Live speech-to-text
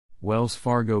Wells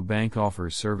Fargo Bank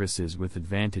offers services with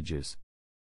advantages.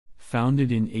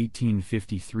 Founded in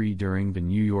 1853 during the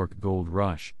New York Gold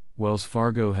Rush, Wells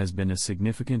Fargo has been a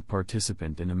significant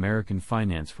participant in American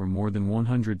finance for more than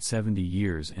 170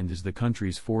 years and is the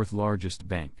country's fourth largest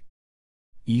bank.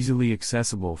 Easily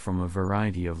accessible from a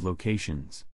variety of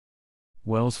locations.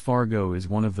 Wells Fargo is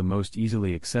one of the most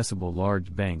easily accessible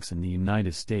large banks in the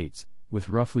United States, with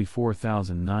roughly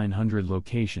 4,900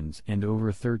 locations and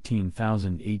over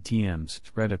 13,000 ATMs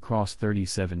spread across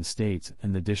 37 states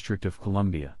and the District of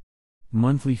Columbia.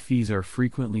 Monthly fees are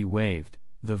frequently waived.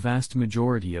 The vast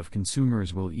majority of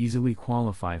consumers will easily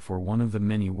qualify for one of the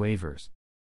many waivers.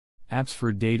 Apps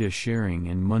for data sharing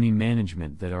and money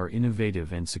management that are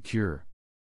innovative and secure.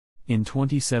 In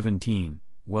 2017,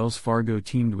 Wells Fargo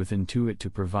teamed with Intuit to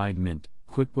provide Mint,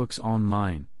 QuickBooks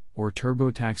Online, or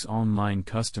TurboTax Online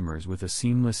customers with a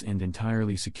seamless and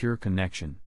entirely secure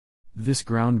connection. This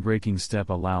groundbreaking step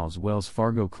allows Wells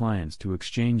Fargo clients to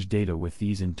exchange data with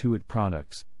these Intuit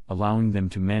products, allowing them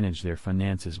to manage their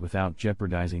finances without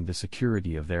jeopardizing the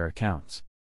security of their accounts.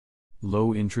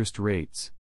 Low interest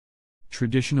rates.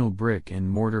 Traditional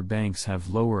brick-and-mortar banks have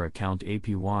lower account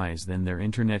APYs than their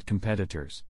internet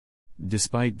competitors.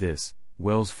 Despite this,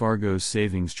 Wells Fargo's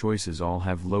savings choices all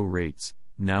have low rates,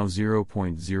 now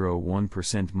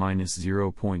 0.01% minus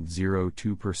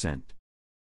 0.02%.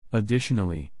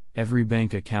 Additionally, every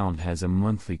bank account has a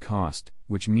monthly cost,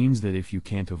 which means that if you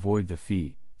can't avoid the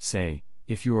fee, say,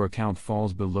 if your account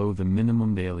falls below the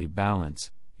minimum daily balance,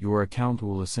 your account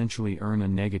will essentially earn a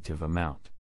negative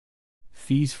amount.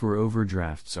 Fees for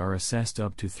overdrafts are assessed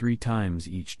up to 3 times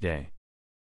each day.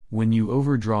 When you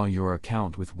overdraw your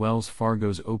account with Wells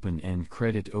Fargo's open-end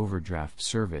credit overdraft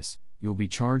service, you'll be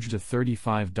charged a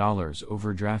 $35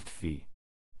 overdraft fee.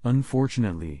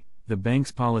 Unfortunately, the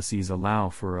bank's policies allow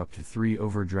for up to 3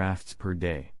 overdrafts per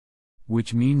day,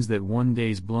 which means that one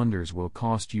day's blunders will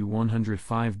cost you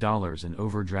 $105 in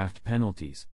overdraft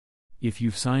penalties. If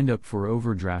you've signed up for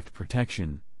overdraft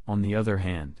protection, on the other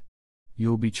hand,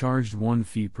 you'll be charged 1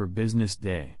 fee per business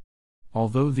day.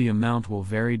 Although the amount will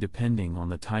vary depending on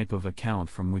the type of account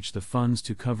from which the funds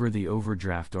to cover the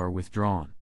overdraft are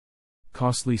withdrawn.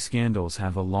 Costly scandals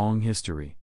have a long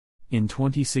history. In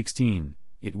 2016,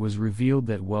 it was revealed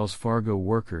that Wells Fargo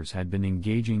workers had been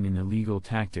engaging in illegal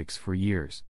tactics for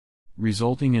years,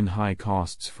 resulting in high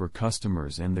costs for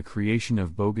customers and the creation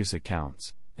of bogus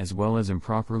accounts, as well as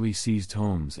improperly seized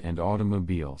homes and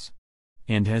automobiles,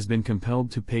 and has been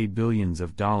compelled to pay billions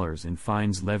of dollars in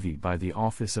fines levied by the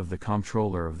Office of the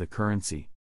Comptroller of the Currency,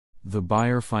 the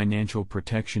Buyer Financial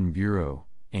Protection Bureau,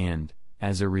 and,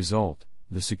 as a result,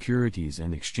 the Securities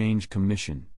and Exchange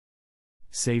Commission.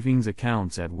 Savings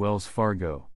accounts at Wells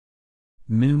Fargo.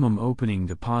 Minimum opening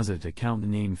deposit account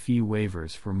name fee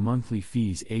waivers for monthly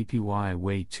fees APY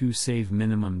way to save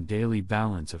minimum daily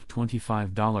balance of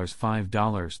 $25, $5,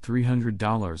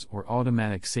 $300 or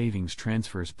automatic savings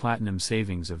transfers platinum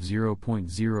savings of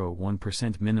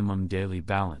 0.01% minimum daily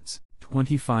balance,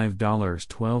 $25,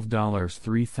 $12,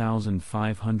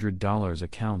 $3,500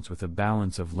 accounts with a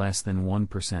balance of less than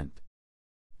 1%.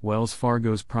 Wells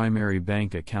Fargo's primary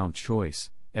bank account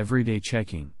choice, everyday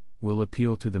checking, will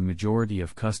appeal to the majority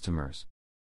of customers.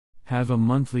 Have a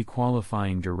monthly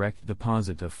qualifying direct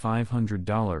deposit of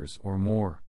 $500 or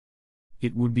more.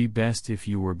 It would be best if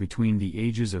you were between the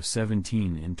ages of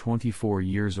 17 and 24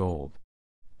 years old.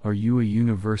 Are you a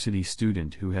university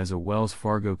student who has a Wells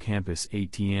Fargo campus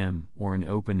ATM or an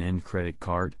open-end credit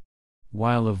card?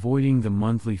 While avoiding the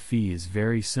monthly fee is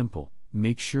very simple,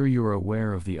 make sure you're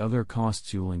aware of the other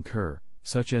costs you'll incur,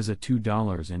 such as a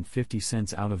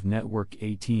 $2.50 out-of-network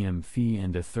ATM fee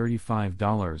and a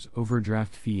 $35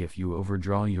 overdraft fee if you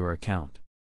overdraw your account.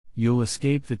 You'll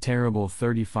escape the terrible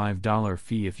 $35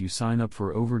 fee if you sign up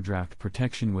for overdraft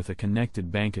protection with a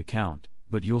connected bank account,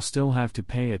 but you'll still have to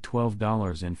pay a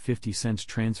 $12.50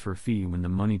 transfer fee when the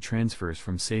money transfers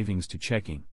from savings to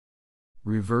checking.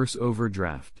 Reverse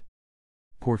overdraft.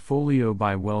 Portfolio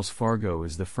by Wells Fargo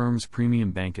is the firm's premium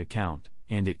bank account,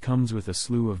 and it comes with a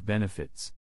slew of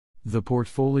benefits. The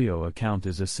portfolio account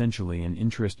is essentially an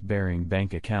interest-bearing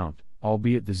bank account,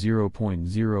 albeit the 0.01%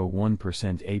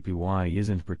 APY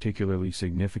isn't particularly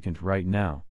significant right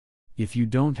now. If you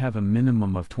don't have a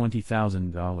minimum of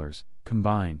 $20,000,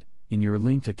 combined, in your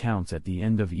linked accounts at the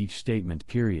end of each statement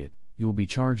period, you'll be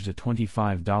charged a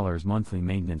 $25 monthly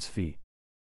maintenance fee.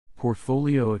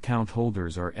 Portfolio account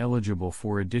holders are eligible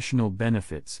for additional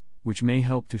benefits, which may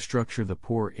help to structure the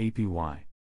poor APY.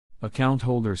 Account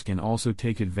holders can also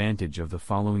take advantage of the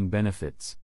following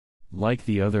benefits. Like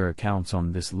the other accounts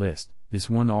on this list, this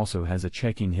one also has a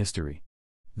checking history.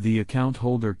 The account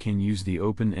holder can use the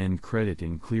open-end credit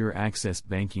in Clear Access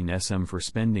Banking SM for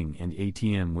spending and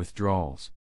ATM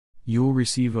withdrawals. You'll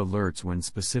receive alerts when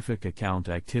specific account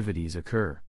activities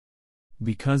occur.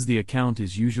 Because the account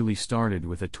is usually started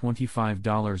with a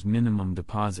 $25 minimum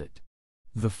deposit,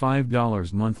 the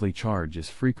 $5 monthly charge is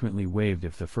frequently waived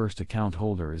if the first account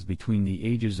holder is between the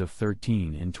ages of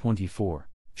 13 and 24.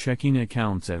 Checking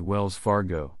accounts at Wells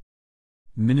Fargo.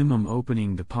 Minimum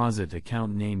opening deposit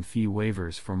account name fee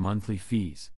waivers for monthly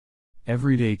fees.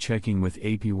 Everyday checking with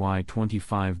APY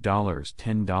 $25,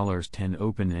 $10, 10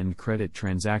 open-end credit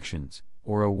transactions,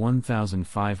 or a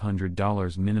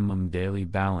 $1,500 minimum daily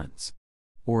balance.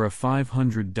 Or a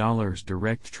 $500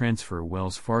 direct transfer.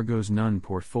 Wells Fargo's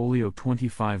non-portfolio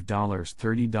 $25,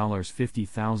 $30,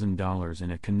 $50,000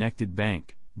 in a connected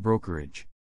bank, brokerage,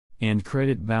 and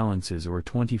credit balances, or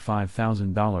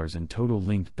 $25,000 in total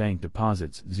linked bank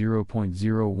deposits.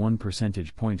 0.01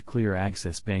 percentage point. Clear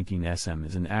Access Banking SM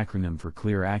is an acronym for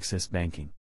Clear Access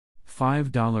Banking.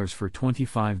 $5 for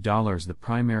 $25. The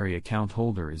primary account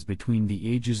holder is between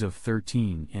the ages of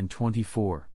 13 and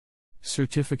 24.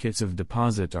 Certificates of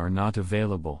deposit are not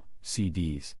available,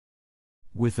 CDs.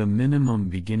 With a minimum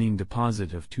beginning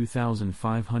deposit of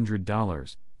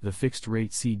 $2,500, the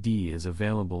fixed-rate CD is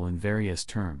available in various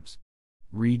terms.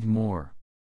 Read more.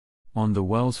 On the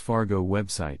Wells Fargo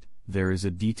website, there is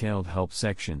a detailed help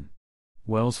section.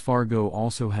 Wells Fargo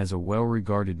also has a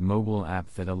well-regarded mobile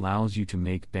app that allows you to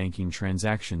make banking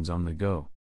transactions on the go.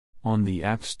 On the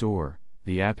App Store,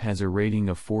 the app has a rating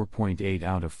of 4.8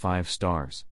 out of 5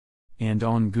 stars. And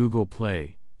on Google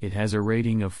Play, it has a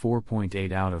rating of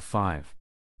 4.8 out of 5.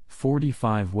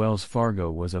 45 Wells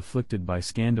Fargo was afflicted by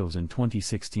scandals in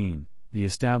 2016, the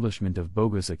establishment of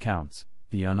bogus accounts,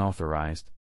 the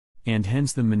unauthorized, and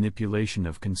hence the manipulation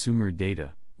of consumer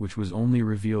data, which was only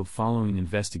revealed following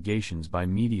investigations by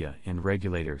media and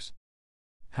regulators.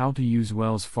 How to use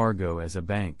Wells Fargo as a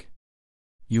bank.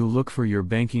 You'll look for your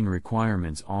banking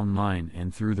requirements online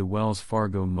and through the Wells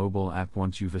Fargo mobile app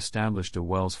once you've established a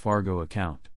Wells Fargo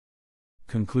account.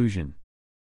 Conclusion.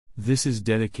 This is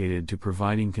dedicated to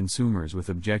providing consumers with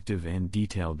objective and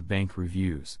detailed bank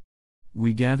reviews.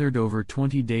 We gathered over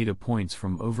 20 data points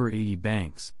from over 80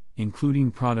 banks,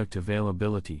 including product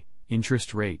availability,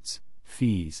 interest rates,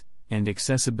 fees, and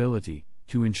accessibility,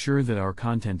 to ensure that our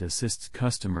content assists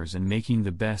customers in making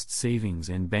the best savings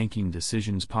and banking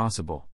decisions possible.